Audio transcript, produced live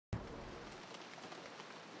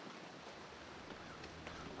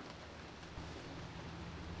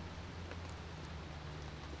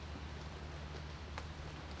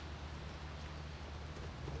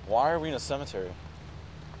Why are we in a cemetery?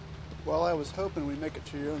 Well, I was hoping we'd make it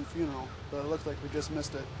to your own funeral, but it looks like we just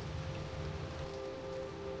missed it.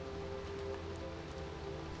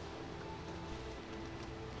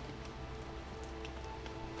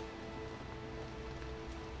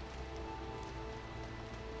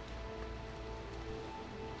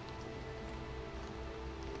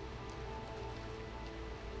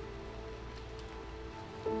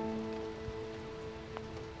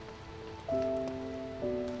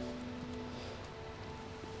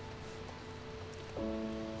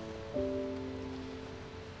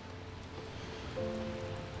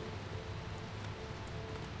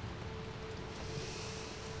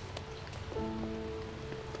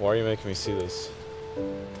 Why are you making me see this?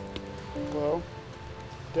 Well,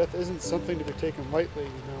 death isn't something to be taken lightly, you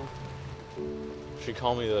know. She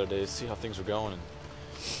called me the other day to see how things were going,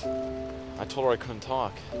 and I told her I couldn't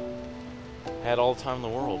talk. I had all the time in the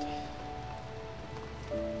world.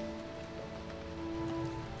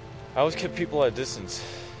 I always kept people at a distance,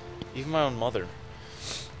 even my own mother.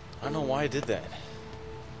 I don't know why I did that.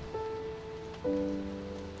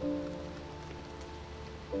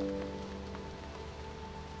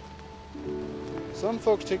 Some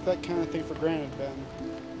folks take that kind of thing for granted, Ben.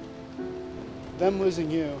 Them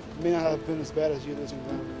losing you may not have been as bad as you losing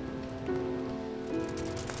them.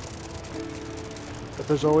 But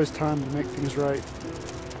there's always time to make things right,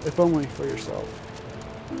 if only for yourself.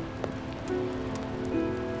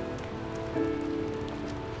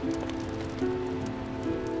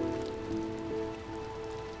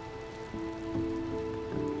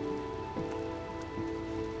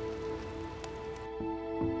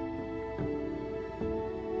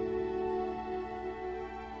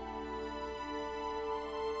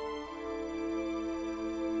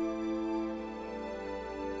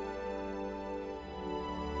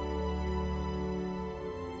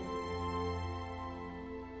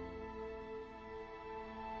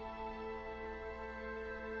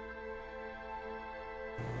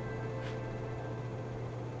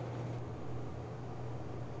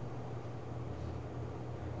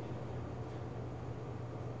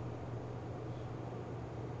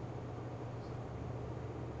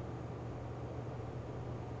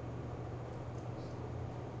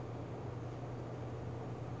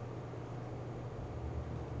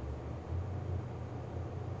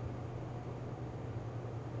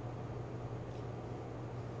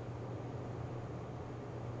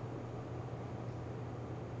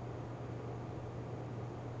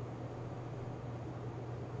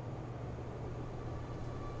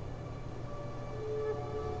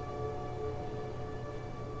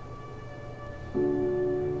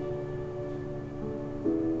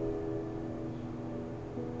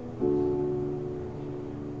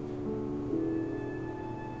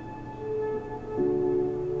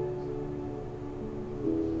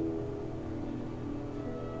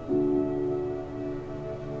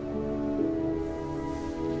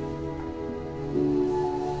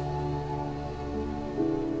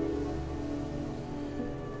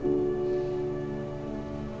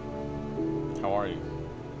 How are you?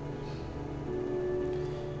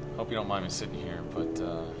 Hope you don't mind me sitting here, but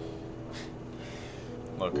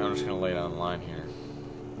look, I'm just gonna lay it on the line here.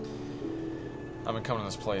 I've been coming to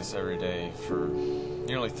this place every day for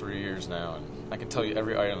nearly 3 years now, and I can tell you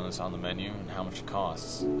every item that's on the menu and how much it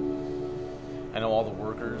costs. I know all the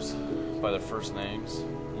workers by their first names,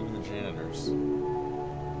 even the janitors.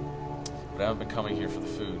 But I haven't been coming here for the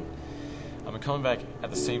food. I've been coming back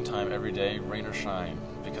at the same time every day, rain or shine,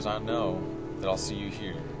 because I know that I'll see you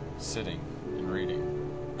here, sitting and reading.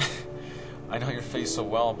 I know your face so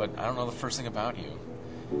well, but I don't know the first thing about you.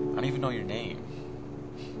 I don't even know your name.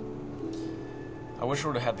 I wish I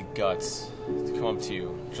would have had the guts to come up to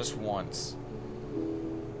you just once.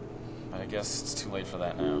 But I guess it's too late for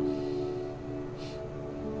that now.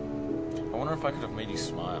 I wonder if I could have made you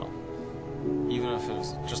smile, even if it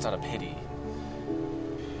was just out of pity.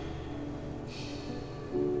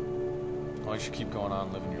 Well, you should keep going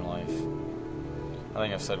on living your life. I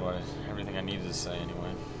think I've said everything I needed to say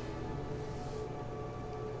anyway.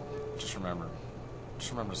 Just remember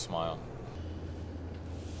to smile.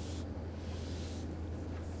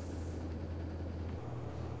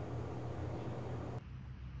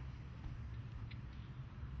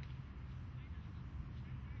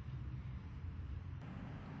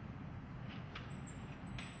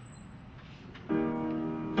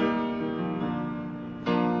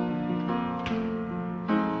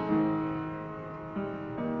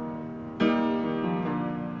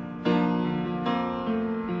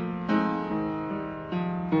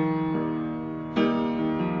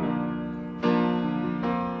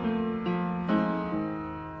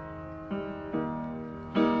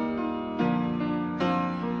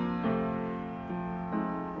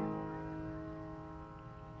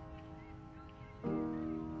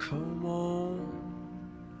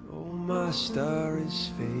 my star is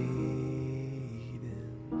fading,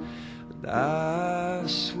 and I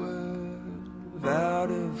swerve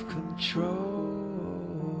out of control.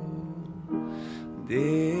 And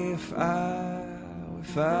if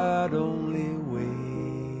I'd only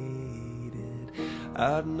waited,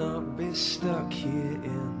 I'd not be stuck here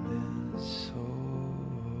in this hole.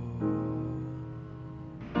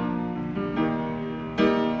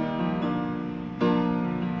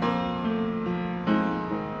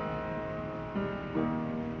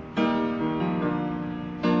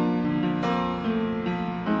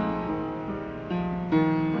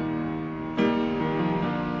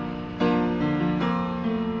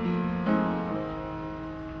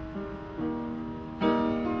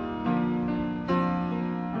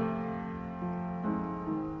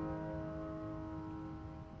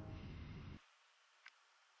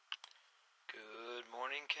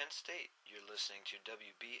 Kent State. You're listening to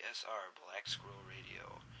WBSR Black Squirrel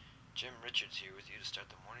Radio. Jim Richards here with you to start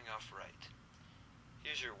the morning off right.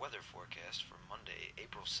 Here's your weather forecast for Monday,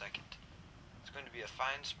 April 2nd. It's going to be a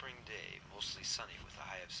fine spring day, mostly sunny with a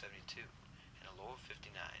high of 72 and a low of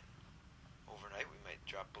 59. Overnight we might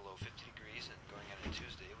drop below 50 degrees, and going on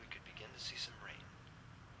Tuesday we could begin to see some rain.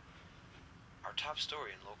 Our top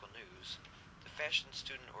story in local news: the Fashion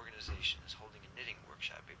Student Organization is holding a knitting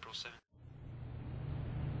workshop April 7th.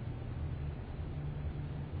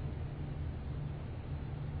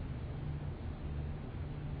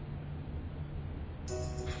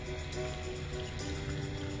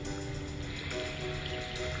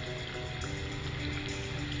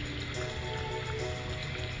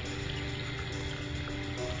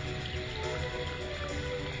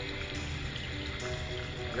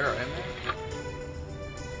 You're alright, man?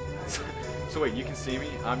 So wait, you can see me?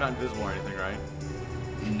 I'm not invisible or anything, right?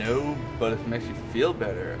 No, but if it makes you feel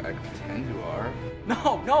better, I can pretend you are.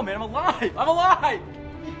 No, man, I'm alive! I'm alive!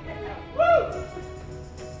 Yeah. Woo!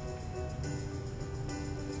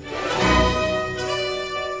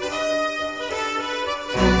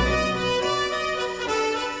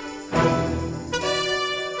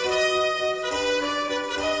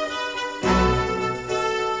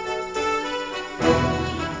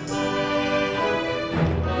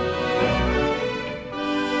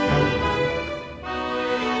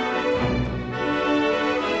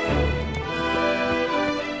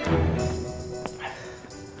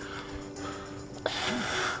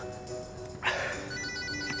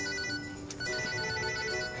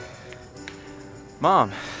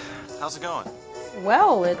 Mom, how's it going?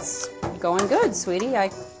 Well, it's going good, sweetie.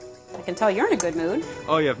 I can tell you're in a good mood.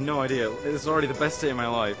 Oh, you have no idea. It's already the best day of my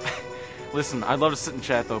life. Listen, I'd love to sit and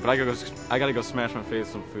chat though, but I gotta go smash my face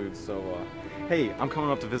with some food. So, hey, I'm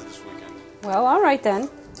coming up to visit this weekend. Well, all right then.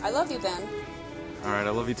 I love you, Ben. All right,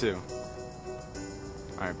 I love you too.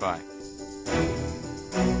 All right, bye. So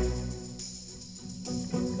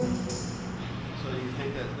do you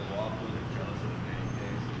think that the Waffles are jealous of the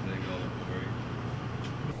pancakes as they go to work?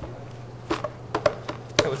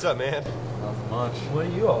 Hey, what's up, man? Nothing much. What are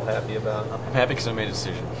you all happy about? I'm happy because I made a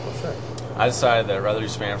decision. What's that? I decided that I'd rather do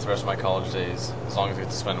Spanish for the rest of my college days, as long as I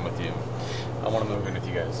get to spend them with you. I want to move in with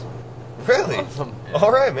you guys. Really? Awesome. Yeah.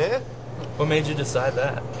 All right, man. What made you decide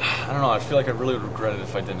that? I don't know. I feel like I really would regret it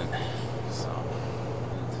if I didn't. So.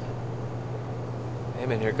 Hey,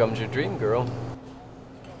 man, here comes your dream girl.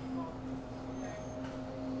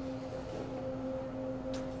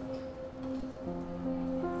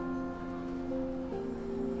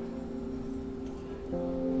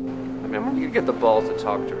 I mean, when do you get the balls to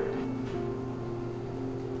talk to her?